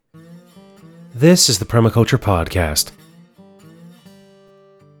This is the Permaculture Podcast.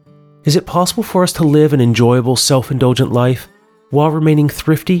 Is it possible for us to live an enjoyable, self-indulgent life while remaining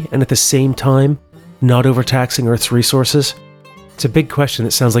thrifty and at the same time not overtaxing Earth's resources? It's a big question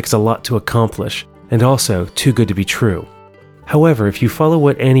that sounds like it's a lot to accomplish, and also too good to be true. However, if you follow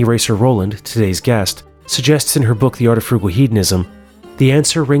what Annie Raser-Rowland, today's guest, suggests in her book The Art of Frugal Hedonism, the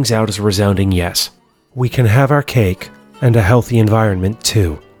answer rings out as a resounding yes. We can have our cake and a healthy environment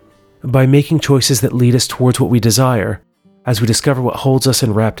too, by making choices that lead us towards what we desire, as we discover what holds us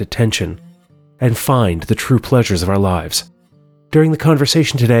in rapt attention, and find the true pleasures of our lives. During the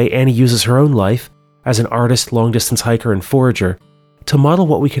conversation today, Annie uses her own life as an artist, long-distance hiker, and forager to model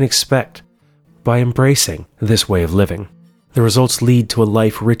what we can expect by embracing this way of living. The results lead to a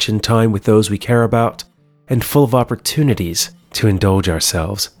life rich in time with those we care about and full of opportunities to indulge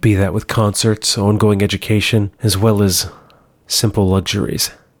ourselves, be that with concerts, ongoing education, as well as simple luxuries.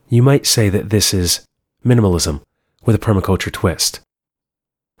 You might say that this is minimalism with a permaculture twist.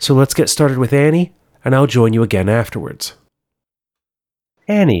 So let's get started with Annie, and I'll join you again afterwards.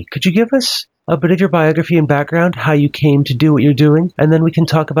 Annie, could you give us a bit of your biography and background, how you came to do what you're doing, and then we can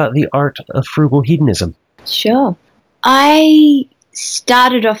talk about the art of frugal hedonism? Sure. I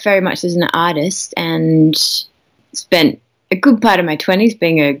started off very much as an artist and spent a good part of my 20s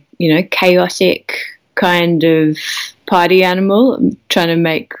being a, chaotic kind of party animal, trying to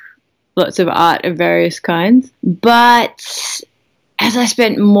make lots of art of various kinds. But as I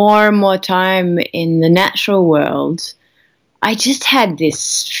spent more and more time in the natural world, I just had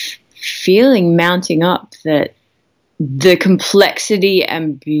this feeling mounting up that the complexity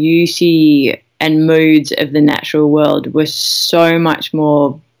and beauty and moods of the natural world were so much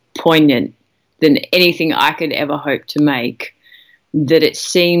more poignant than anything I could ever hope to make, that it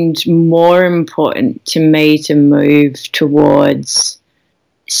seemed more important to me to move towards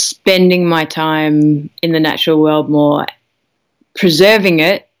spending my time in the natural world more, preserving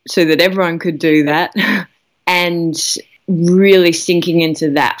it so that everyone could do that, and really sinking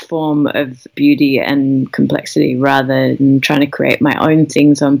into that form of beauty and complexity rather than trying to create my own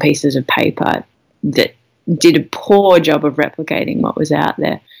things on pieces of paper that did a poor job of replicating what was out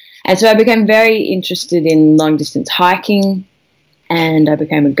there. And so I became very interested in long-distance hiking, and I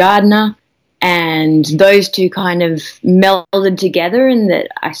became a gardener, and those two kind of melded together in that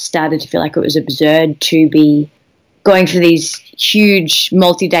I started to feel like it was absurd to be going for these huge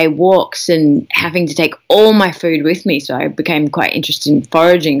multi-day walks and having to take all my food with me. So I became quite interested in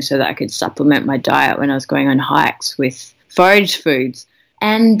foraging so that I could supplement my diet when I was going on hikes with foraged foods.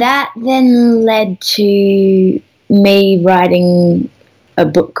 And that then led to me writing a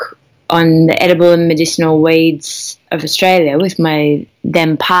book on the edible and medicinal weeds of Australia with my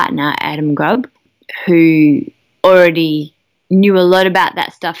then partner, Adam Grubb, who already knew a lot about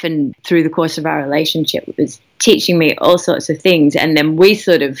that stuff, and through the course of our relationship was teaching me all sorts of things. And then we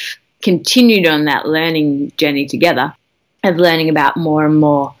sort of continued on that learning journey together of learning about more and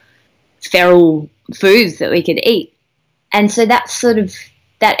more feral foods that we could eat. And so that's sort of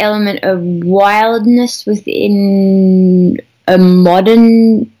that element of wildness within a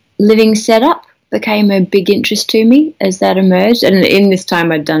modern living setup became a big interest to me as that emerged. And in this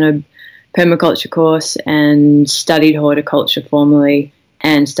time I'd done a permaculture course and studied horticulture formally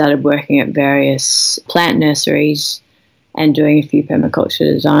and started working at various plant nurseries and doing a few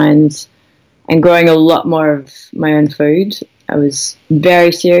permaculture designs and growing a lot more of my own food. I was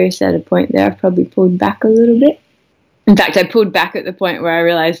very serious at a point there. I've probably pulled back a little bit. In fact, I pulled back at the point where I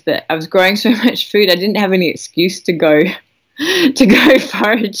realized that I was growing so much food I didn't have any excuse to go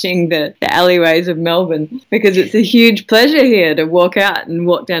foraging the alleyways of Melbourne, because it's a huge pleasure here to walk out and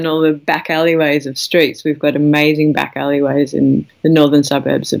walk down all the back alleyways of streets. We've got amazing back alleyways in the northern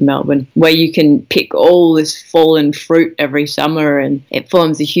suburbs of Melbourne where you can pick all this fallen fruit every summer, and it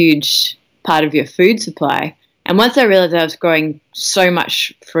forms a huge part of your food supply. And once I realized I was growing so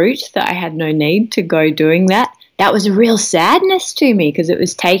much fruit that I had no need to go doing that, that was a real sadness to me, because it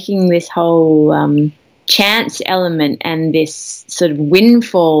was taking this whole chance element and this sort of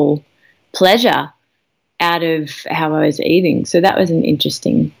windfall pleasure out of how I was eating. So that was an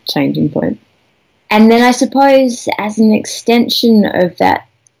interesting changing point. And then I suppose as an extension of that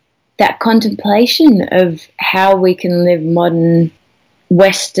contemplation of how we can live modern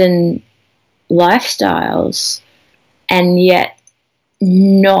Western lifestyles and yet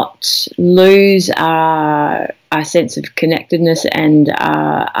not lose our sense of connectedness and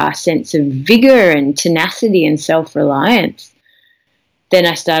our sense of vigor and tenacity and self-reliance, then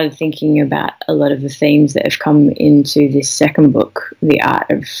I started thinking about a lot of the themes that have come into this second book, The Art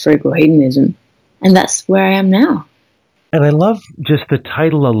of Frugal Hedonism. And that's where I am now. And I love just the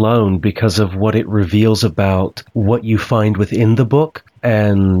title alone because of what it reveals about what you find within the book.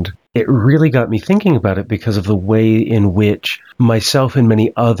 And it really got me thinking about it because of the way in which myself and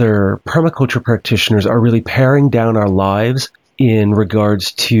many other permaculture practitioners are really paring down our lives in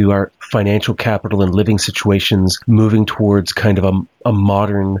regards to our financial capital and living situations, moving towards kind of a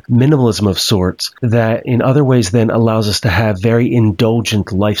modern minimalism of sorts that in other ways then allows us to have very indulgent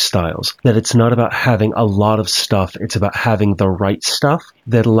lifestyles. That it's not about having a lot of stuff, it's about having the right stuff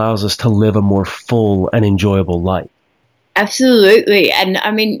that allows us to live a more full and enjoyable life. Absolutely. And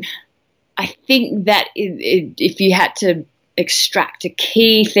I mean, I think that if you had to extract a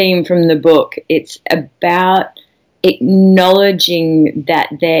key theme from the book, it's about acknowledging that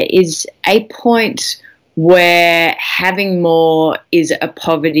there is a point where having more is a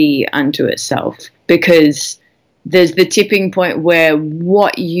poverty unto itself, because there's the tipping point where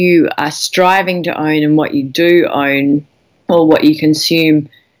what you are striving to own and what you do own or what you consume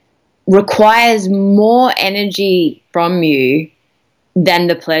requires more energy from you than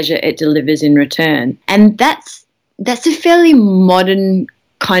the pleasure it delivers in return. And that's a fairly modern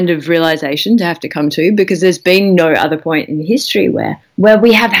kind of realization to have to come to, because there's been no other point in history where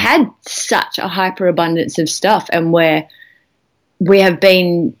we have had such a hyperabundance of stuff and where we have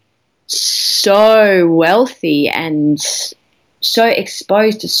been so wealthy and so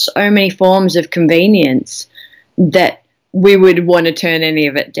exposed to so many forms of convenience that we would want to turn any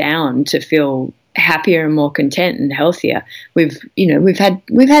of it down to feel happier and more content and healthier. We've had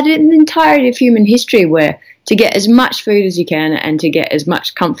an entirety of human history where to get as much food as you can and to get as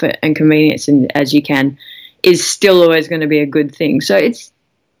much comfort and convenience as you can is still always going to be a good thing. So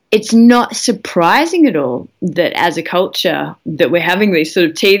it's not surprising at all that as a culture that we're having these sort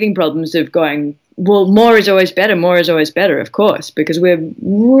of teething problems of going, well, more is always better, of course, because we're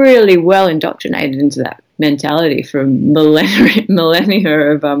really well indoctrinated into that mentality from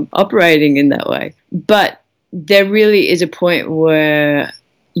millennia of operating in that way. But there really is a point where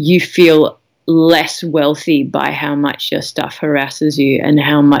you feel less wealthy by how much your stuff harasses you and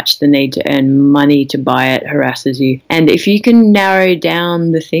how much the need to earn money to buy it harasses you. And if you can narrow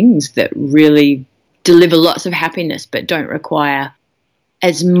down the things that really deliver lots of happiness but don't require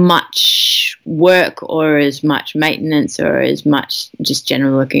as much work or as much maintenance or as much just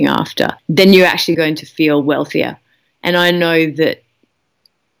general looking after, then you're actually going to feel wealthier. And I know that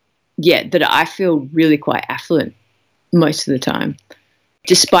I feel really quite affluent most of the time,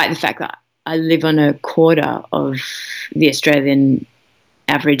 despite the fact that I live on a quarter of the Australian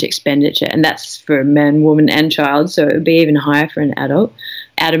average expenditure, and that's for a man, woman and child, so it would be even higher for an adult.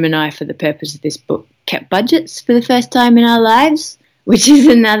 Adam and I, for the purpose of this book, kept budgets for the first time in our lives, which is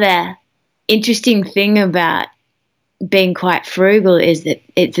another interesting thing about being quite frugal, is that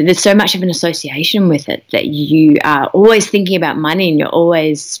there's so much of an association with it that you are always thinking about money and you're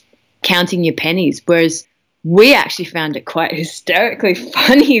always counting your pennies, whereas we actually found it quite hysterically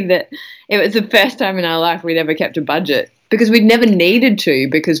funny that it was the first time in our life we'd ever kept a budget, because we'd never needed to,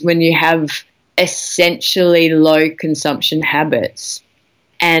 because when you have essentially low consumption habits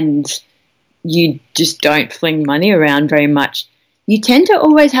and you just don't fling money around very much, you tend to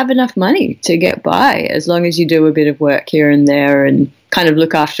always have enough money to get by, as long as you do a bit of work here and there and kind of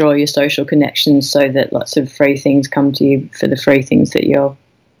look after all your social connections so that lots of free things come to you for the free things that you're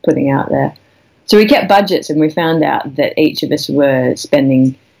putting out there. So we kept budgets, and we found out that each of us were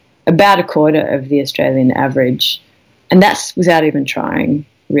spending about a quarter of the Australian average, and that's without even trying,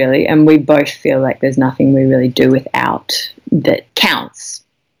 really. And we both feel like there's nothing we really do without that counts,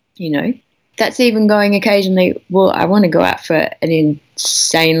 That's even going occasionally, well, I want to go out for an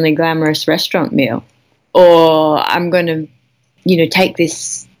insanely glamorous restaurant meal, or I'm going to, take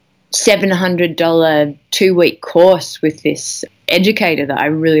this $700 2-week course with this educator that I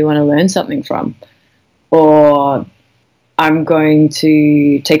really want to learn something from, or I'm going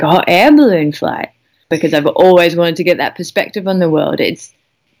to take a hot air balloon flight because I've always wanted to get that perspective on the world. It's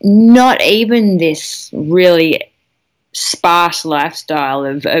not even this really sparse lifestyle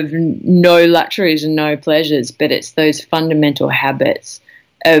of no luxuries and no pleasures, but it's those fundamental habits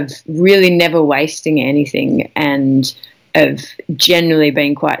of really never wasting anything and of generally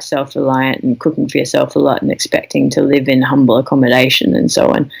being quite self-reliant and cooking for yourself a lot and expecting to live in humble accommodation and so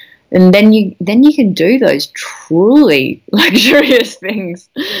on. And then you can do those truly luxurious things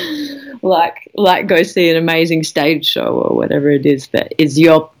like go see an amazing stage show or whatever it is that is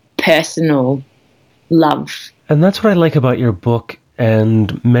your personal love. And that's what I like about your book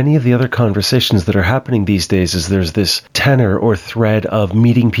And many of the other conversations that are happening these days is there's this tenor or thread of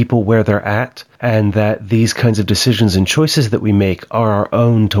meeting people where they're at, and that these kinds of decisions and choices that we make are our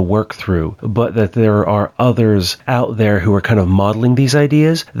own to work through, but that there are others out there who are kind of modeling these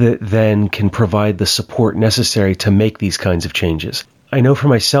ideas that then can provide the support necessary to make these kinds of changes. I know for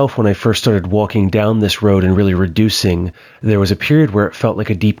myself, when I first started walking down this road and really reducing, there was a period where it felt like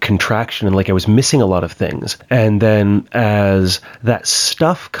a deep contraction and like I was missing a lot of things. And then as that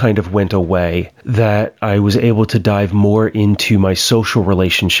stuff kind of went away, that I was able to dive more into my social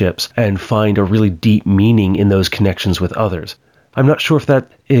relationships and find a really deep meaning in those connections with others. I'm not sure if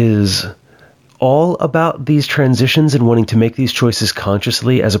that is all about these transitions and wanting to make these choices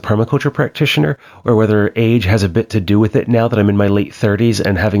consciously as a permaculture practitioner, or whether age has a bit to do with it now that I'm in my late 30s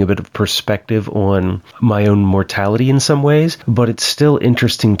and having a bit of perspective on my own mortality in some ways. But it's still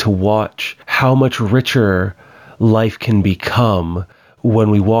interesting to watch how much richer life can become when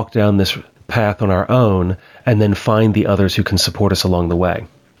we walk down this path on our own and then find the others who can support us along the way.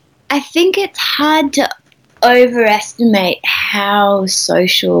 I think it's hard to overestimate how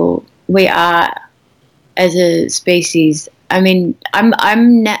social we are as a species. I mean,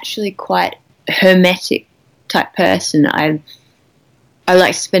 I'm naturally quite a hermetic type person. I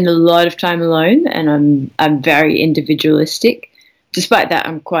like to spend a lot of time alone, and I'm very individualistic. Despite that,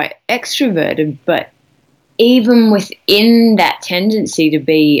 I'm quite extroverted, but even within that tendency to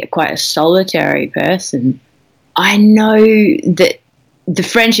be quite a solitary person, I know that the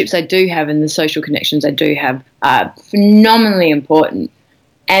friendships I do have and the social connections I do have are phenomenally important.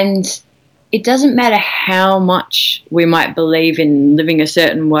 And it doesn't matter how much we might believe in living a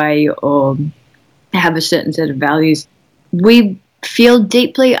certain way or have a certain set of values, we feel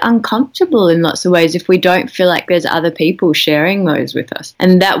deeply uncomfortable in lots of ways if we don't feel like there's other people sharing those with us.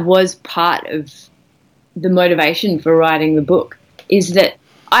 And that was part of the motivation for writing the book, is that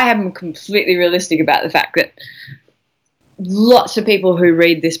I am completely realistic about the fact that lots of people who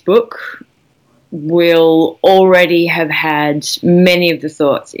read this book will already have had many of the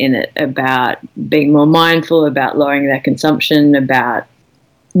thoughts in it about being more mindful, about lowering their consumption, about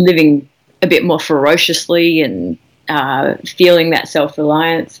living a bit more ferociously and feeling that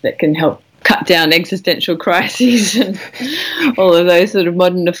self-reliance that can help cut down existential crises and all of those sort of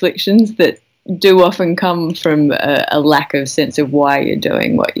modern afflictions that do often come from a lack of sense of why you're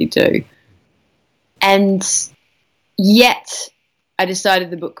doing what you do. And yet I decided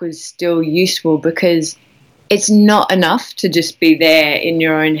the book was still useful because it's not enough to just be there in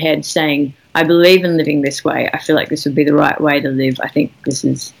your own head saying, I believe in living this way. I feel like this would be the right way to live. I think this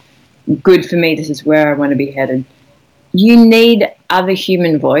is good for me. This is where I want to be headed. You need other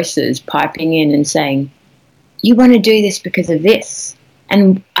human voices piping in and saying, you want to do this because of this.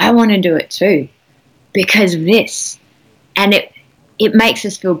 And I want to do it too because of this. And it makes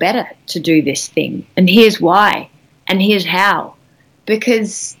us feel better to do this thing. And here's why. And here's how.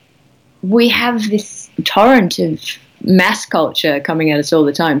 Because we have this torrent of mass culture coming at us all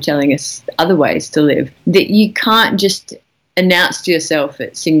the time, telling us other ways to live, that you can't just announce to yourself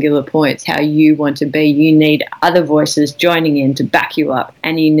at singular points how you want to be. You need other voices joining in to back you up,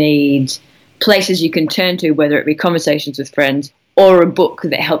 and you need places you can turn to, whether it be conversations with friends or a book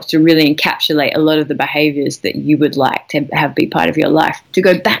that helps to really encapsulate a lot of the behaviours that you would like to have be part of your life, to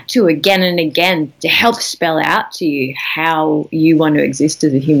go back to again and again, to help spell out to you how you want to exist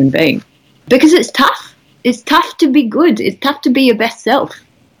as a human being. Because it's tough. It's tough to be good. It's tough to be your best self.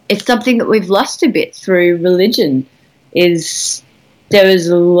 It's something that we've lost a bit through religion. There was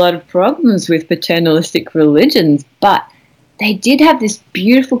a lot of problems with paternalistic religions, but they did have this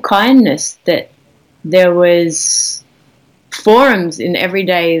beautiful kindness that there was forums in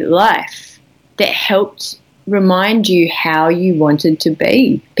everyday life that helped remind you how you wanted to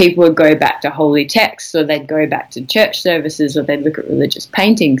be. People would go back to holy texts, or they'd go back to church services, or they'd look at religious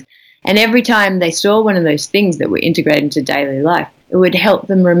paintings. And every time they saw one of those things that were integrated into daily life, it would help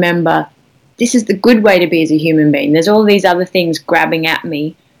them remember, this is the good way to be as a human being. There's all these other things grabbing at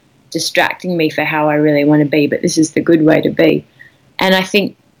me, distracting me for how I really want to be, but this is the good way to be. And I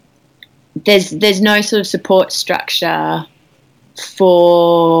think there's no sort of support structure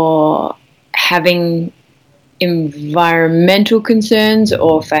for having environmental concerns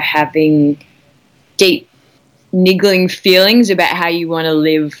or for having deep niggling feelings about how you want to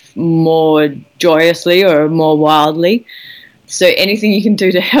live more joyously or more wildly. So anything you can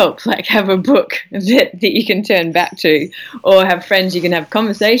do to help, like have a book that you can turn back to, or have friends you can have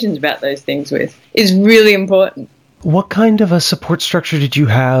conversations about those things with, is really important. What kind of a support structure did you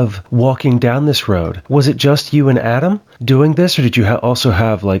have walking down this road? Was it just you and Adam doing this, or did you also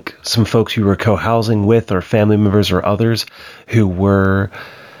have like some folks you were co-housing with, or family members or others who were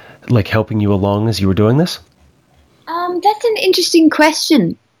like helping you along as you were doing this? That's an interesting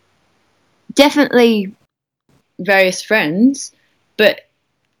question. Definitely various friends, but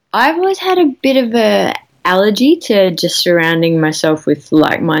I've always had a bit of a allergy to just surrounding myself with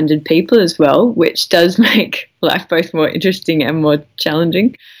like-minded people as well, which does make life both more interesting and more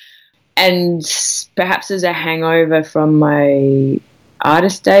challenging. And perhaps as a hangover from my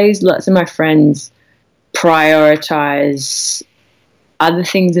artist days, lots of my friends prioritize other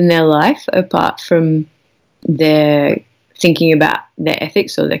things in their life apart from their thinking about their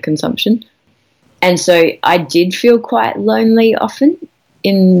ethics or their consumption. And so I did feel quite lonely often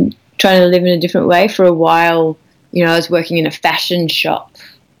in trying to live in a different way. For a while, I was working in a fashion shop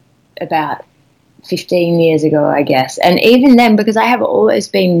about 15 years ago, I guess. And even then, because I have always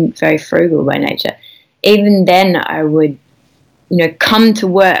been very frugal by nature, even then I would, come to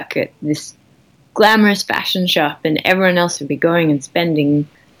work at this glamorous fashion shop and everyone else would be going and spending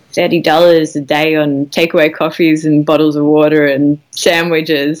 $30 a day on takeaway coffees and bottles of water and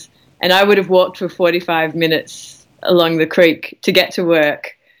sandwiches. And I would have walked for 45 minutes along the creek to get to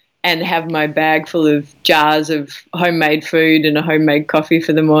work and have my bag full of jars of homemade food and a homemade coffee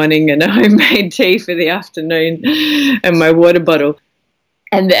for the morning and a homemade tea for the afternoon and my water bottle.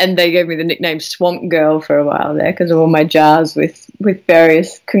 And they gave me the nickname Swamp Girl for a while there because of all my jars with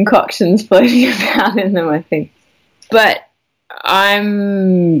various concoctions floating about in them, I think. But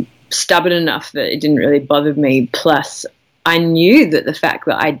I'm stubborn enough that it didn't really bother me. Plus, I knew that the fact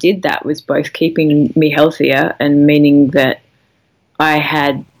that I did that was both keeping me healthier and meaning that I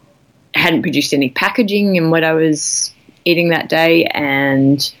hadn't produced any packaging in what I was eating that day,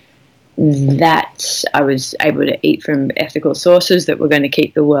 and that I was able to eat from ethical sources that were going to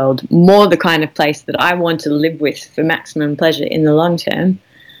keep the world more the kind of place that I want to live with for maximum pleasure in the long term,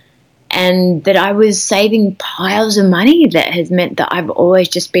 and that I was saving piles of money that has meant that I've always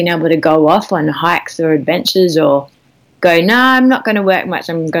just been able to go off on hikes or adventures or go, no, I'm not going to work much,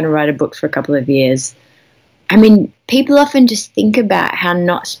 I'm going to write a book for a couple of years. I mean, people often just think about how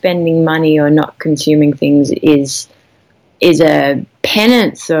not spending money or not consuming things is a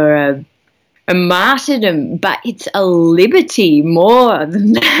penance or a martyrdom, but it's a liberty more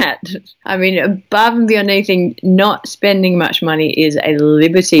than that. I mean, above and beyond anything, not spending much money is a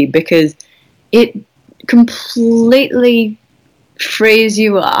liberty because it completely frees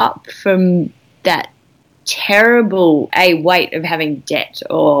you up from that terrible weight of having debt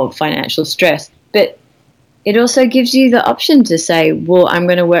or financial stress. But it also gives you the option to say, well, I'm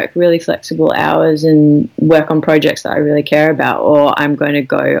going to work really flexible hours and work on projects that I really care about, or I'm going to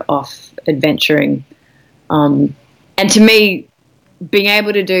go off adventuring. And to me, being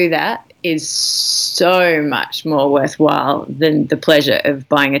able to do that is so much more worthwhile than the pleasure of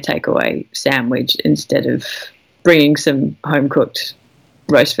buying a takeaway sandwich instead of bringing some home-cooked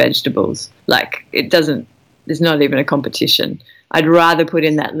roast vegetables. Like, there's not even a competition. I'd rather put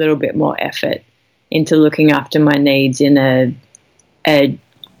in that little bit more effort into looking after my needs in a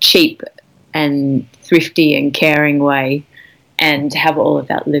cheap and thrifty and caring way and have all of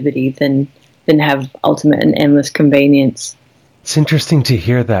that liberty than have ultimate and endless convenience. It's interesting to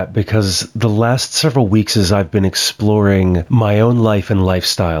hear that because the last several weeks as I've been exploring my own life and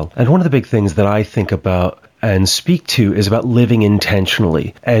lifestyle, and one of the big things that I think about and speak to is about living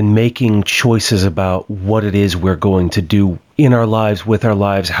intentionally and making choices about what it is we're going to do in our lives, with our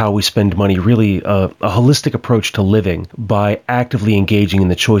lives, how we spend money, really a holistic approach to living by actively engaging in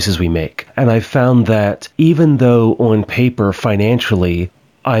the choices we make. And I've found that even though on paper, financially,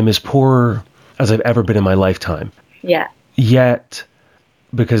 I'm as poor as I've ever been in my lifetime. Yeah. Yet,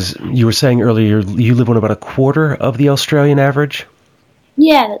 because you were saying earlier, you live on about a quarter of the Australian average?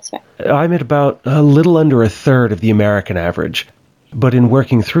 Yeah, that's right. I'm at about a little under a third of the American average. But in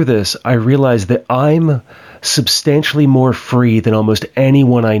working through this, I realized that I'm substantially more free than almost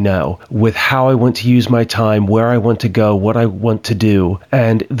anyone I know with how I want to use my time, where I want to go, what I want to do.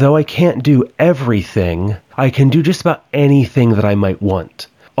 And though I can't do everything, I can do just about anything that I might want.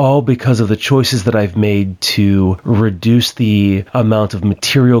 All because of the choices that I've made to reduce the amount of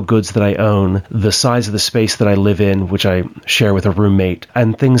material goods that I own, the size of the space that I live in, which I share with a roommate,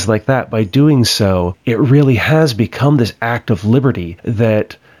 and things like that. By doing so, it really has become this act of liberty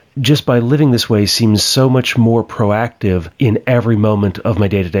that just by living this way seems so much more proactive in every moment of my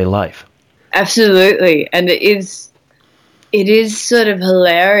day-to-day life. Absolutely. And it is sort of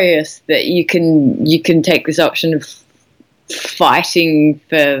hilarious that you can take this option of fighting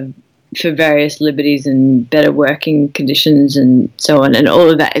for for various liberties and better working conditions and so on, and all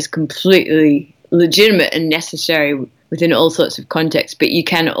of that is completely legitimate and necessary within all sorts of contexts, but you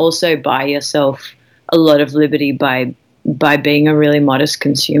can also buy yourself a lot of liberty by being a really modest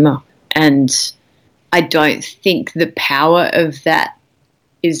consumer. And I don't think the power of that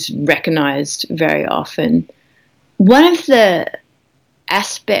is recognized very often. One of the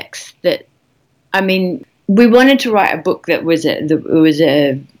aspects that, I mean, we wanted to write a book that was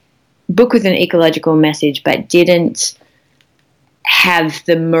a book with an ecological message, but didn't have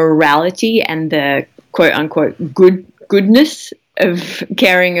the morality and the quote unquote goodness of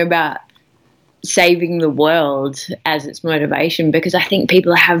caring about saving the world as its motivation, because I think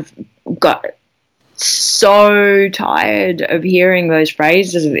people have got so tired of hearing those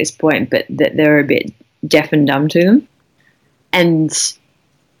phrases at this point, but that they're a bit deaf and dumb to them. And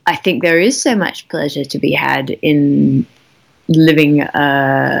I think there is so much pleasure to be had in living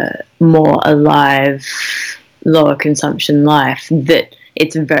a more alive, lower consumption life, that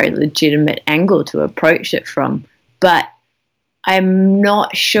it's a very legitimate angle to approach it from. But I'm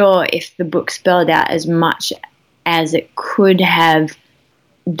not sure if the book spelled out as much as it could have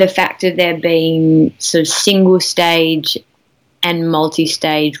the fact of there being sort of single stage and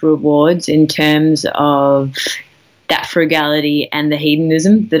multi-stage rewards in terms of that frugality and the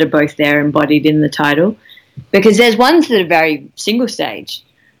hedonism that are both there embodied in the title. Because there's ones that are very single stage,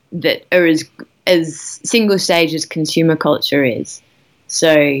 that are as single stage as consumer culture is.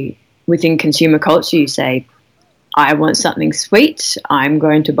 So within consumer culture, you say, I want something sweet, I'm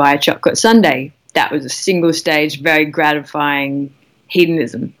going to buy a chocolate sundae. That was a single stage, very gratifying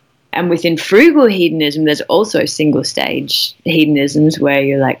hedonism. And within frugal hedonism, there's also single stage hedonisms where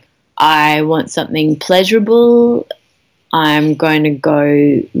you're like, I want something pleasurable, I'm going to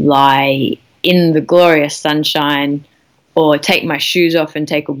go lie in the glorious sunshine or take my shoes off and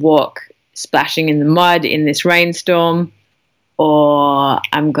take a walk splashing in the mud in this rainstorm, or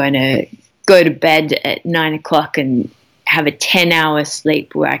I'm going to go to bed at 9 o'clock and have a 10-hour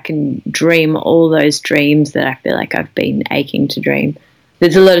sleep where I can dream all those dreams that I feel like I've been aching to dream.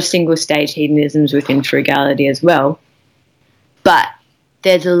 There's a lot of single-stage hedonisms within frugality as well, but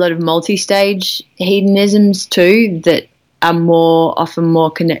there's a lot of multi-stage hedonisms too that are often more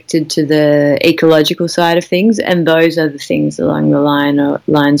connected to the ecological side of things, and those are the things along the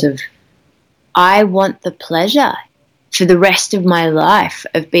lines of, I want the pleasure for the rest of my life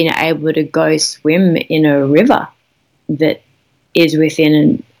of being able to go swim in a river that is within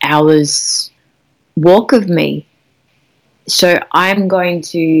an hour's walk of me. So I'm going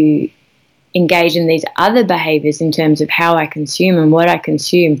to engage in these other behaviours in terms of how I consume and what I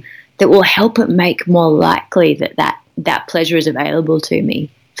consume that will help it make more likely that pleasure is available to me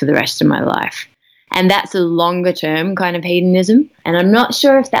for the rest of my life. And that's a longer term kind of hedonism. And I'm not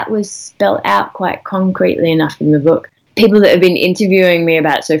sure if that was spelled out quite concretely enough in the book. People that have been interviewing me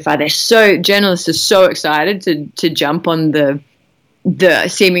about it so far, journalists are so excited to jump on the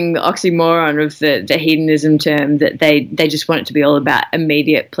seeming oxymoron of the hedonism term, that they just want it to be all about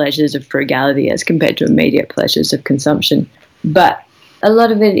immediate pleasures of frugality as compared to immediate pleasures of consumption. But a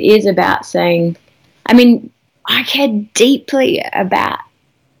lot of it is about saying, I mean, I care deeply about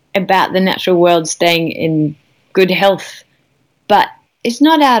the natural world staying in good health, but it's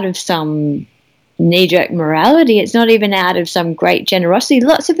not out of some knee-jerk morality. It's not even out of some great generosity.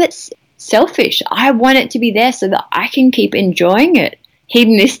 Lots of it's selfish. I want it to be there so that I can keep enjoying it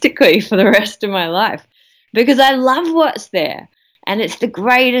hedonistically for the rest of my life, because I love what's there, and it's the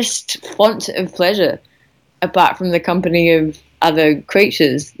greatest font of pleasure, apart from the company of other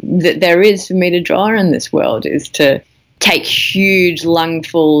creatures, that there is for me to draw in this world, is to take huge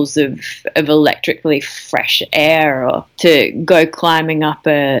lungfuls of electrically fresh air, or to go climbing up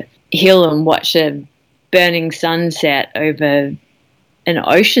a hill and watch a burning sunset over an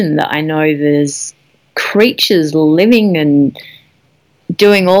ocean that I know there's creatures living and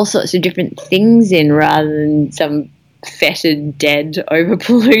doing all sorts of different things in, rather than some fetid, dead,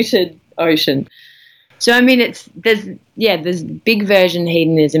 overpolluted ocean. So, I mean, there's big version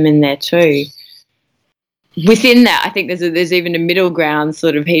hedonism in there too. Within that, I think there's even a middle ground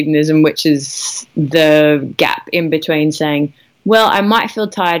sort of hedonism, which is the gap in between saying, well, I might feel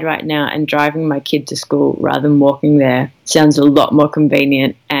tired right now, and driving my kid to school rather than walking there sounds a lot more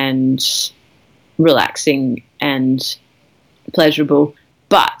convenient and relaxing and pleasurable,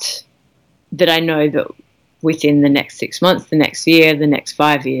 but that I know that within the next 6 months, the next year, the next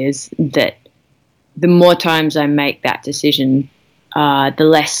 5 years, that the more times I make that decision, the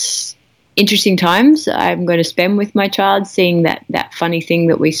less interesting times I'm going to spend with my child, seeing that funny thing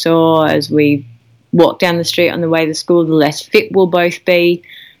that we saw as we walked down the street on the way to school, the less fit we'll both be,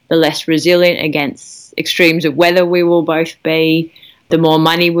 the less resilient against extremes of weather we will both be, the more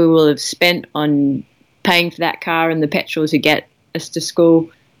money we will have spent on paying for that car and the petrol to get us to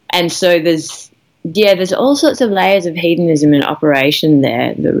school. And so there's all sorts of layers of hedonism in operation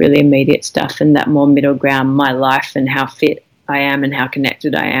there, the really immediate stuff, and that more middle ground, my life and how fit I am and how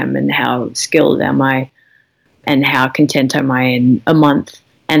connected I am and how skilled am I and how content am I in a month,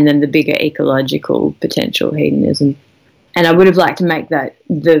 and then the bigger ecological potential hedonism. And I would have liked to make that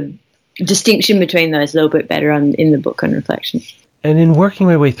the distinction between those a little bit better in the book on reflection. And in working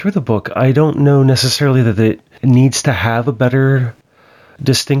my way through the book, I don't know necessarily that it needs to have a better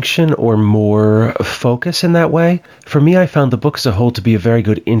distinction or more focus in that way. For me, I found the book as a whole to be a very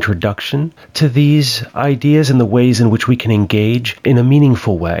good introduction to these ideas and the ways in which we can engage in a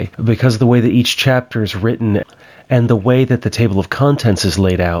meaningful way, because of the way that each chapter is written and the way that the table of contents is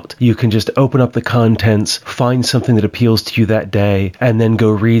laid out. You can just open up the contents, find something that appeals to you that day, and then go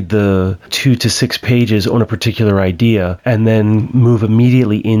read the 2 to 6 pages on a particular idea, and then move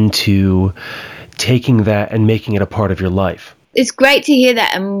immediately into taking that and making it a part of your life. It's great to hear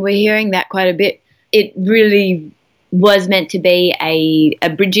that, and we're hearing that quite a bit. It really was meant to be a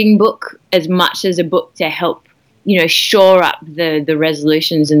bridging book as much as a book to help, shore up the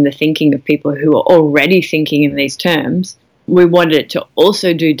resolutions and the thinking of people who are already thinking in these terms. We wanted it to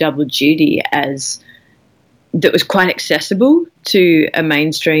also do double duty as that was quite accessible to a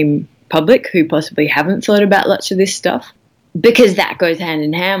mainstream public who possibly haven't thought about lots of this stuff, because that goes hand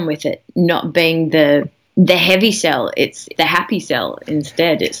in hand with it not being the heavy sell, it's the happy sell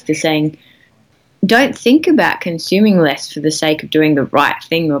instead. It's the saying, don't think about consuming less for the sake of doing the right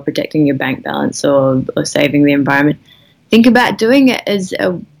thing or protecting your bank balance or saving the environment. Think about doing it as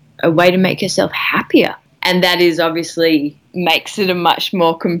a way to make yourself happier. And that is obviously makes it a much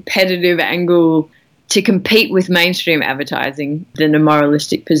more competitive angle to compete with mainstream advertising than a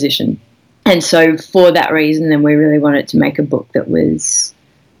moralistic position. And so for that reason, then we really wanted to make a book that was,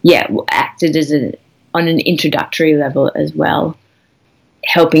 acted as on an introductory level as well,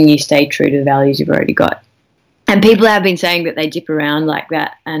 helping you stay true to the values you've already got. And people have been saying that they dip around like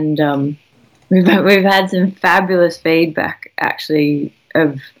that, and we've had some fabulous feedback, actually,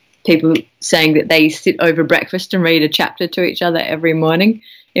 of people saying that they sit over breakfast and read a chapter to each other every morning.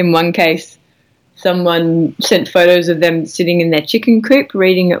 In one case, someone sent photos of them sitting in their chicken coop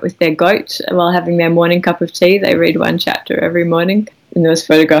reading it with their goat while having their morning cup of tea. They read one chapter every morning. And there was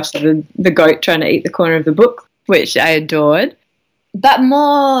photographs of the goat trying to eat the corner of the book, which I adored. But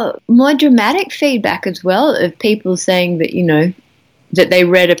more dramatic feedback as well of people saying that, that they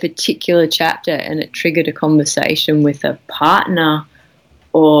read a particular chapter and it triggered a conversation with a partner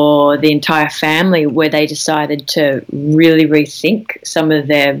or the entire family where they decided to really rethink some of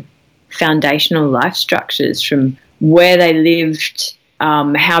their foundational life structures, from where they lived,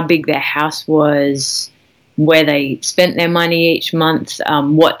 how big their house was, where they spent their money each month,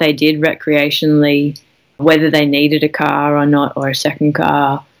 what they did recreationally, whether they needed a car or not, or a second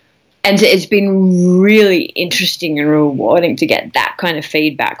car. And it's been really interesting and rewarding to get that kind of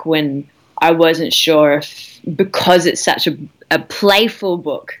feedback when I wasn't sure if, because it's such a playful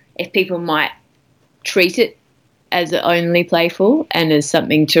book, if people might treat it as only playful and as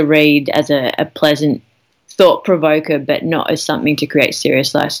something to read as a pleasant thought provoker, but not as something to create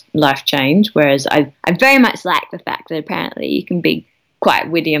serious life change. Whereas I very much like the fact that apparently you can be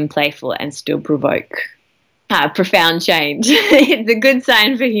quite witty and playful and still provoke profound change. It's a good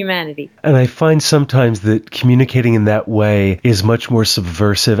sign for humanity. And I find sometimes that communicating in that way is much more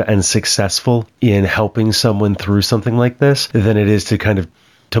subversive and successful in helping someone through something like this than it is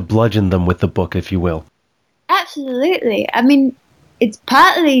to bludgeon them with the book, if you will. Absolutely. I mean, it's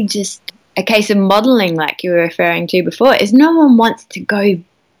partly just a case of modelling, like you were referring to before, is no one wants to go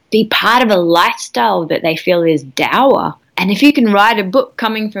be part of a lifestyle that they feel is dour. And if you can write a book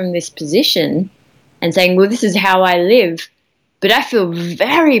coming from this position and saying, well, this is how I live, but I feel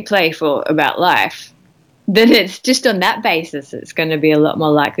very playful about life, then it's just on that basis it's going to be a lot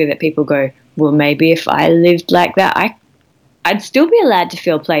more likely that people go, well, maybe if I lived like that, I'd still be allowed to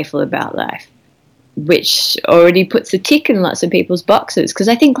feel playful about life, which already puts a tick in lots of people's boxes. Because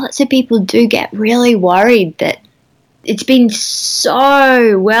I think lots of people do get really worried that it's been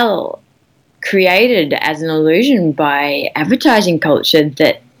so well created as an illusion by advertising culture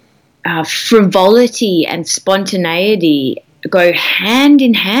that frivolity and spontaneity go hand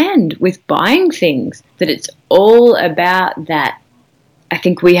in hand with buying things, that it's all about that. I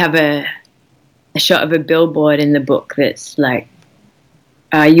think we have a shot of a billboard in the book that's like,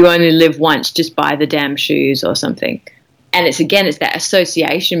 you only live once, just buy the damn shoes or something. And it's that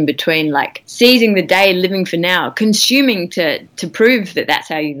association between like seizing the day, living for now, consuming to prove that that's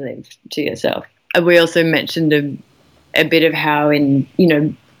how you live to yourself. And we also mentioned a bit of how in, you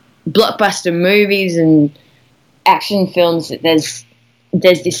know, blockbuster movies and action films that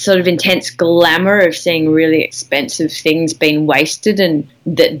there's this sort of intense glamour of seeing really expensive things being wasted, and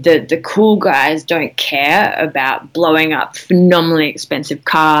that the cool guys don't care about blowing up phenomenally expensive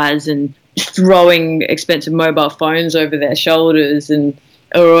cars and throwing expensive mobile phones over their shoulders and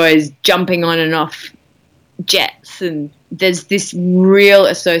are always jumping on and off jets. And there's this real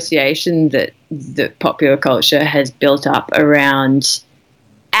association that popular culture has built up around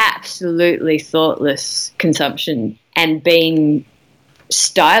absolutely thoughtless consumption and being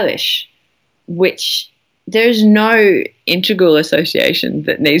stylish, which there's no integral association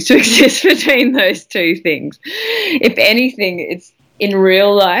that needs to exist between those two things. If anything, it's in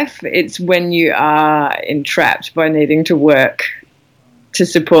real life, it's when you are entrapped by needing to work to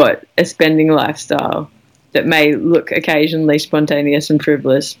support a spending lifestyle that may look occasionally spontaneous and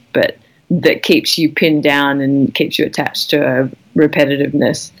frivolous, but that keeps you pinned down and keeps you attached to a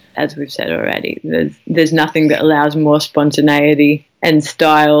repetitiveness. As we've said already, there's nothing that allows more spontaneity and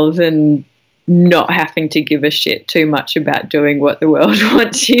style than not having to give a shit too much about doing what the world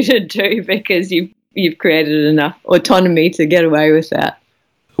wants you to do, because you've created enough autonomy to get away with that.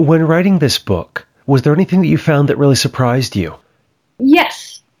 When writing this book, was there anything that you found that really surprised you?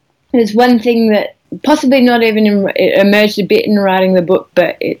 Yes. There's one thing that possibly not even it emerged a bit in writing the book,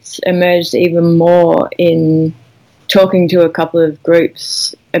 but it's emerged even more in talking to a couple of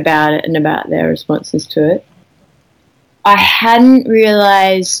groups about it and about their responses to it. I hadn't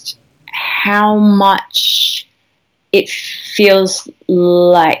realised how much it feels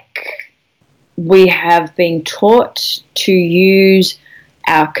like we have been taught to use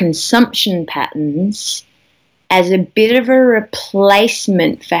our consumption patterns as a bit of a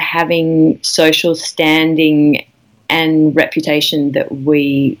replacement for having social standing and reputation that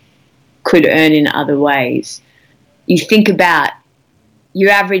we could earn in other ways. You think about your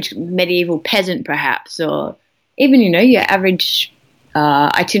average medieval peasant, perhaps, or even, you know, your average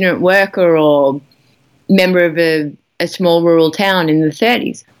itinerant worker or member of a small rural town in the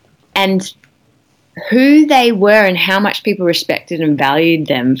 30s. And who they were and how much people respected and valued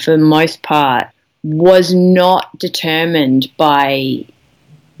them, for the most part, was not determined by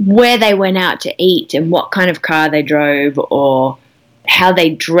where they went out to eat and what kind of car they drove or how they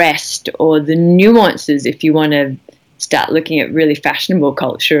dressed, or the nuances, if you want to start looking at really fashionable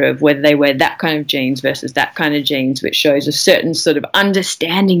culture, of whether they wear that kind of jeans versus that kind of jeans, which shows a certain sort of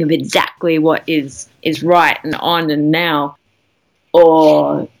understanding of exactly what is right and on and now.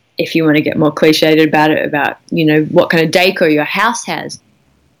 Or if you want to get more cliched about it, about, you know, what kind of decor your house has.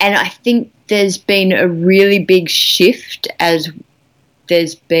 And I think there's been a really big shift as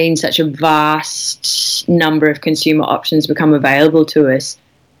there's been such a vast number of consumer options become available to us,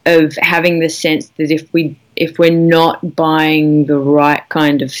 of having the sense that if we're not buying the right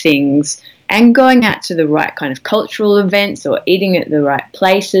kind of things and going out to the right kind of cultural events or eating at the right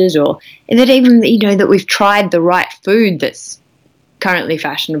places, or that even, you know, that we've tried the right food that's currently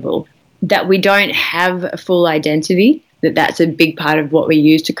fashionable, that we don't have a full identity, that's a big part of what we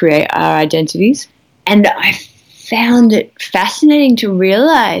use to create our identities. And I found it fascinating to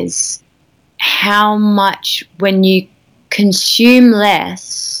realize how much, when you consume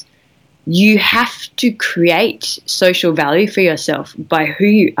less, you have to create social value for yourself by who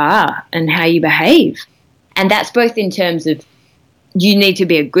you are and how you behave. And that's both in terms of you need to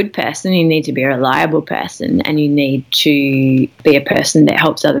be a good person, you need to be a reliable person, and you need to be a person that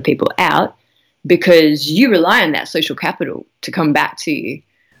helps other people out, because you rely on that social capital to come back to you.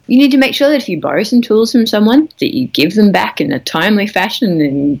 You need to make sure that if you borrow some tools from someone, that you give them back in a timely fashion,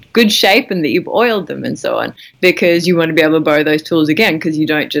 in good shape, and that you've oiled them and so on, because you want to be able to borrow those tools again, because you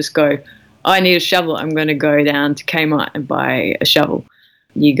don't just go, oh, I need a shovel, I'm going to go down to Kmart and buy a shovel.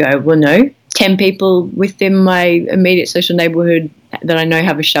 You go, well, no, 10 people within my immediate social neighbourhood that I know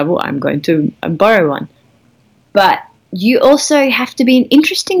have a shovel, I'm going to borrow one. But you also have to be an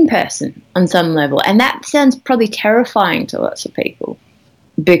interesting person on some level, and that sounds probably terrifying to lots of people,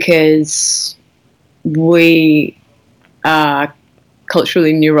 because we are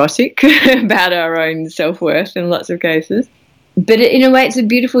culturally neurotic about our own self-worth in lots of cases. But in a way, it's a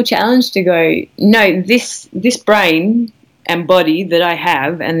beautiful challenge to go, no, this brain and body that I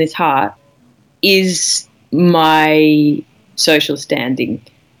have and this heart is my social standing.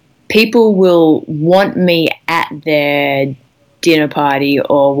 People will want me at their dinner party,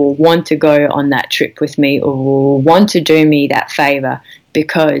 or will want to go on that trip with me, or will want to do me that favour,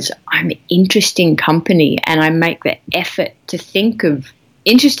 because I'm interesting company and I make the effort to think of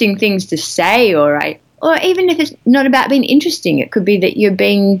interesting things to say, or even if it's not about being interesting, it could be that you're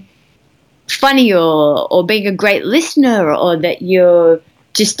being funny or being a great listener, or that you're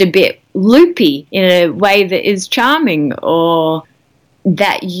just a bit loopy in a way that is charming, or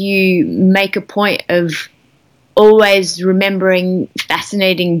that you make a point of always remembering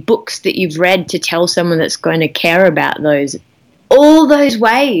fascinating books that you've read to tell someone that's going to care about those. All those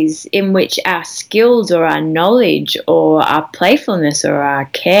ways in which our skills or our knowledge or our playfulness or our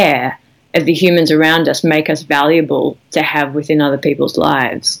care of the humans around us make us valuable to have within other people's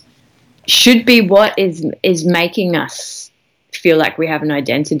lives should be what is making us feel like we have an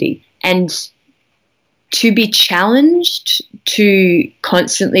identity. And to be challenged to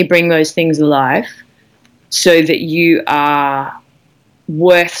constantly bring those things alive so that you are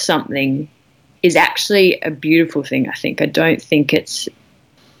worth something is actually a beautiful thing, I think. I don't think it's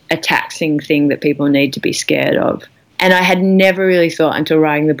a taxing thing that people need to be scared of. And I had never really thought until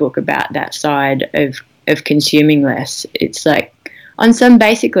writing the book about that side of consuming less. It's like, on some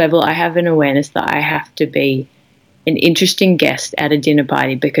basic level, I have an awareness that I have to be an interesting guest at a dinner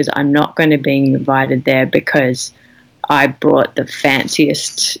party because I'm not going to be invited there because I brought the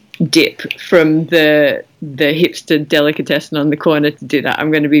fanciest dip from the hipster delicatessen on the corner to dinner.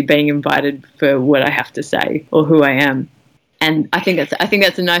 I'm going to be being invited for what I have to say or who I am. And I think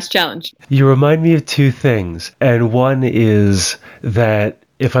that's a nice challenge. You remind me of two things. And one is that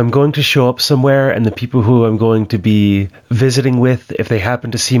if I'm going to show up somewhere and the people who I'm going to be visiting with, if they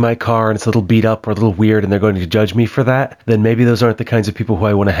happen to see my car and it's a little beat up or a little weird and they're going to judge me for that, then maybe those aren't the kinds of people who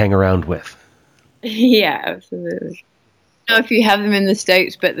I want to hang around with. Yeah, absolutely. I don't know if you have them in the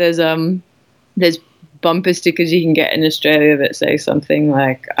States, but there's bumper stickers you can get in Australia that say something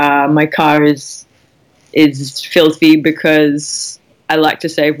like, my car is filthy because I like to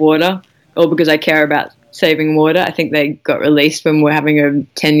save water, or because I care about saving water. I think they got released when we're having a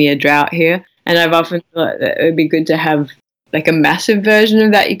 10-year drought here. And I've often thought that it would be good to have like a massive version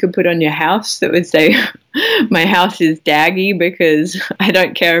of that you could put on your house that would say, my house is daggy because I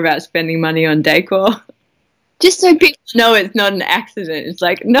don't care about spending money on decor. Just so people know it's not an accident. It's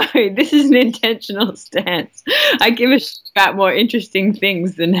like, no, this is an intentional stance. I give a shit about more interesting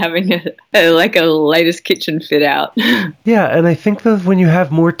things than having a latest kitchen fit out. Yeah, and I think that when you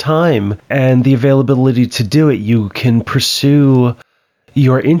have more time and the availability to do it, you can pursue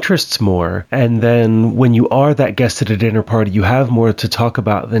your interests more. And then when you are that guest at a dinner party, you have more to talk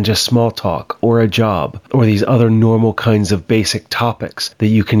about than just small talk or a job or these other normal kinds of basic topics that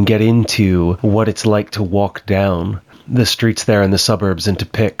you can get into what it's like to walk down the streets there in the suburbs and to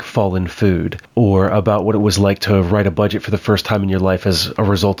pick fallen food, or about what it was like to write a budget for the first time in your life as a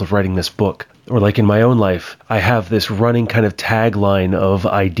result of writing this book. Or like in my own life, I have this running kind of tagline of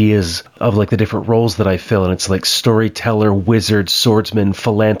ideas of like the different roles that I fill, and it's like storyteller, wizard, swordsman,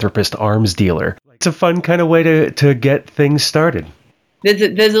 philanthropist, arms dealer. It's a fun kind of way to get things started.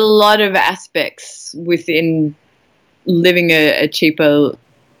 There's a lot of aspects within living a cheaper,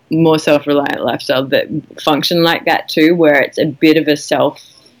 more self-reliant lifestyle that function like that too, where it's a bit of a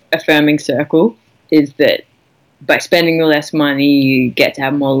self-affirming circle, is that by spending less money, you get to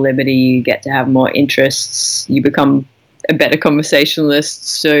have more liberty, you get to have more interests, you become a better conversationalist,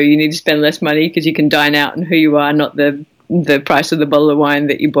 so you need to spend less money because you can dine out on who you are, not the price of the bottle of wine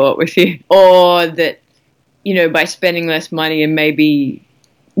that you bought with you. Or that, by spending less money and maybe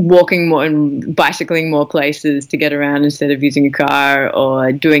walking more and bicycling more places to get around instead of using a car,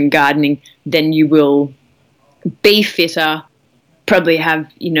 or doing gardening, then you will be fitter, probably have,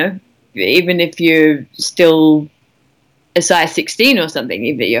 even if you're still a size 16 or something,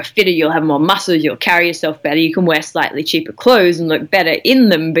 if you're fitter, you'll have more muscles, you'll carry yourself better, you can wear slightly cheaper clothes and look better in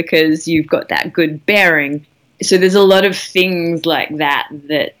them because you've got that good bearing. So there's a lot of things like that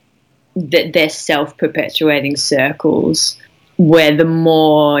they're self-perpetuating circles, where the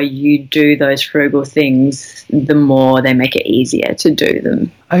more you do those frugal things, the more they make it easier to do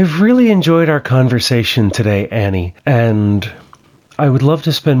them. I've really enjoyed our conversation today, Annie, and I would love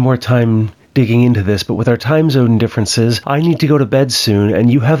to spend more time digging into this, but with our time zone differences, I need to go to bed soon,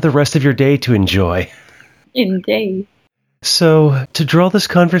 and you have the rest of your day to enjoy. Indeed. So, to draw this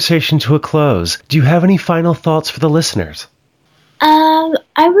conversation to a close, do you have any final thoughts for the listeners?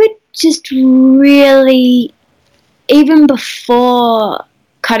 I would just really, even before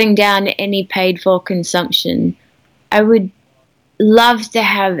cutting down any paid-for consumption, I would love to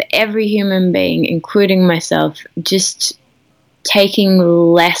have every human being, including myself, just taking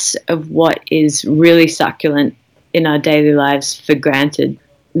less of what is really succulent in our daily lives for granted.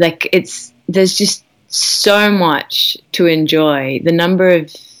 Like, there's just so much to enjoy. The number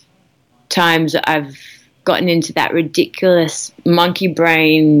of times I've gotten into that ridiculous monkey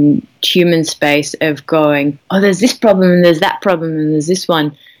brain human space of going, oh, there's this problem and there's that problem and there's this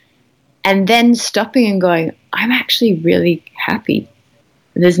one. And then stopping and going, I'm actually really happy.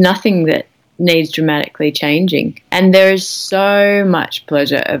 There's nothing that needs dramatically changing. And there is so much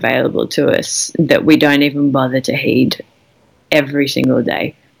pleasure available to us that we don't even bother to heed every single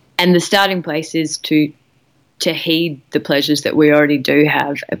day. And the starting place is to heed the pleasures that we already do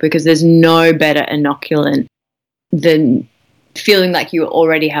have, because there's no better inoculant than feeling like you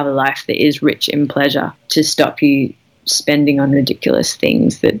already have a life that is rich in pleasure, to stop you spending on ridiculous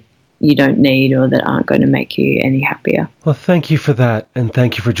things that you don't need or that aren't going to make you any happier. Well, thank you for that, and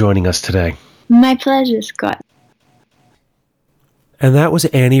thank you for joining us today. My pleasure, Scott. And that was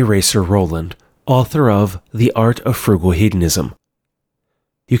Annie Raser-Rowland, author of The Art of Frugal Hedonism.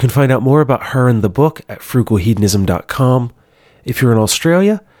 You can find out more about her and the book at frugalhedonism.com. If you're in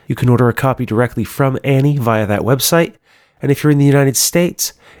Australia, you can order a copy directly from Annie via that website. And if you're in the United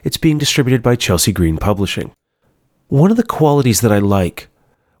States, it's being distributed by Chelsea Green Publishing. One of the qualities that I like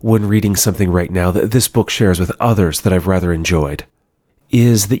when reading something right now that this book shares with others that I've rather enjoyed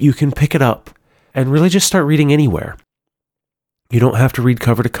is that you can pick it up and really just start reading anywhere. You don't have to read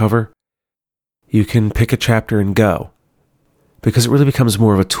cover to cover. You can pick a chapter and go, because it really becomes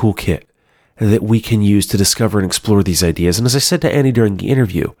more of a toolkit that we can use to discover and explore these ideas. And as I said to Annie during the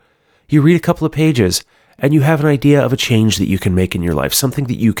interview, you read a couple of pages and you have an idea of a change that you can make in your life, something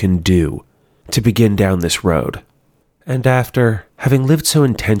that you can do to begin down this road. And after having lived so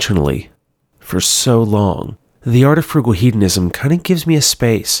intentionally for so long, The Art of Frugal Hedonism kind of gives me a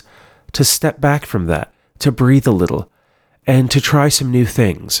space to step back from that, to breathe a little, and to try some new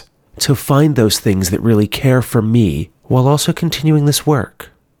things, to find those things that really care for me while also continuing this work,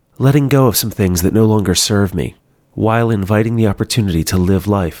 letting go of some things that no longer serve me, while inviting the opportunity to live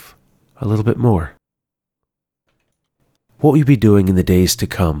life a little bit more. What will you be doing in the days to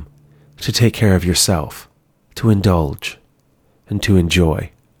come to take care of yourself, to indulge, and to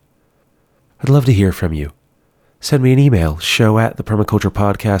enjoy? I'd love to hear from you. Send me an email,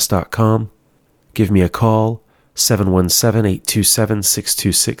 show@thepermaculturepodcast.com. Give me a call,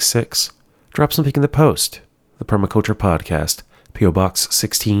 717-827-6266. Drop something in the post. The Permaculture Podcast, P.O. Box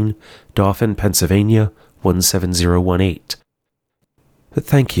 16, Dauphin, Pennsylvania, 17018. But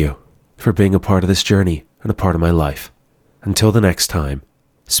thank you for being a part of this journey and a part of my life. Until the next time,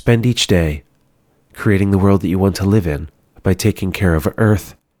 spend each day creating the world that you want to live in by taking care of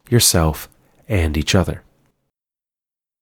Earth, yourself, and each other.